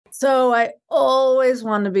So I always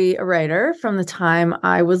wanted to be a writer from the time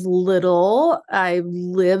I was little. I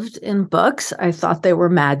lived in books. I thought they were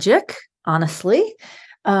magic, honestly.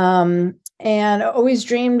 And I always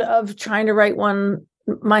dreamed of trying to write one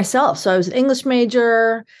myself. So I was an English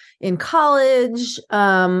major in college.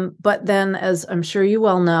 But then, as I'm sure you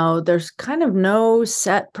well know, there's kind of no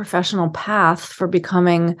set professional path for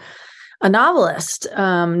becoming a novelist,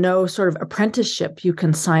 no sort of apprenticeship you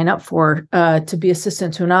can sign up for to be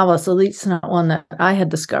assistant to a novelist, at least not one that I had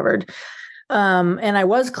discovered. And I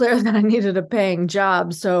was clear that I needed a paying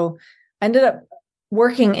job. So I ended up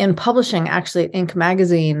working in publishing, actually at Inc.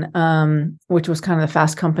 magazine, which was kind of the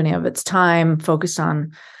fast company of its time, focused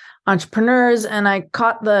on entrepreneurs. And I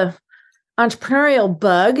caught the entrepreneurial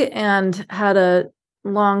bug and had a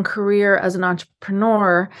long career as an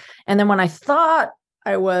entrepreneur. And then when I thought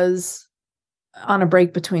I was on a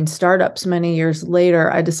break between startups many years later,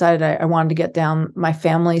 I decided I wanted to get down my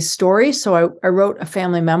family's story. So I wrote a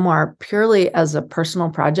family memoir purely as a personal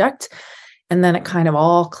project. And then it kind of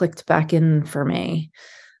all clicked back in for me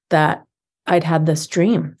that I'd had this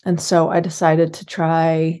dream. And so I decided to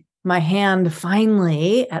try my hand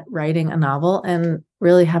finally at writing a novel and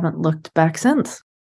really haven't looked back since.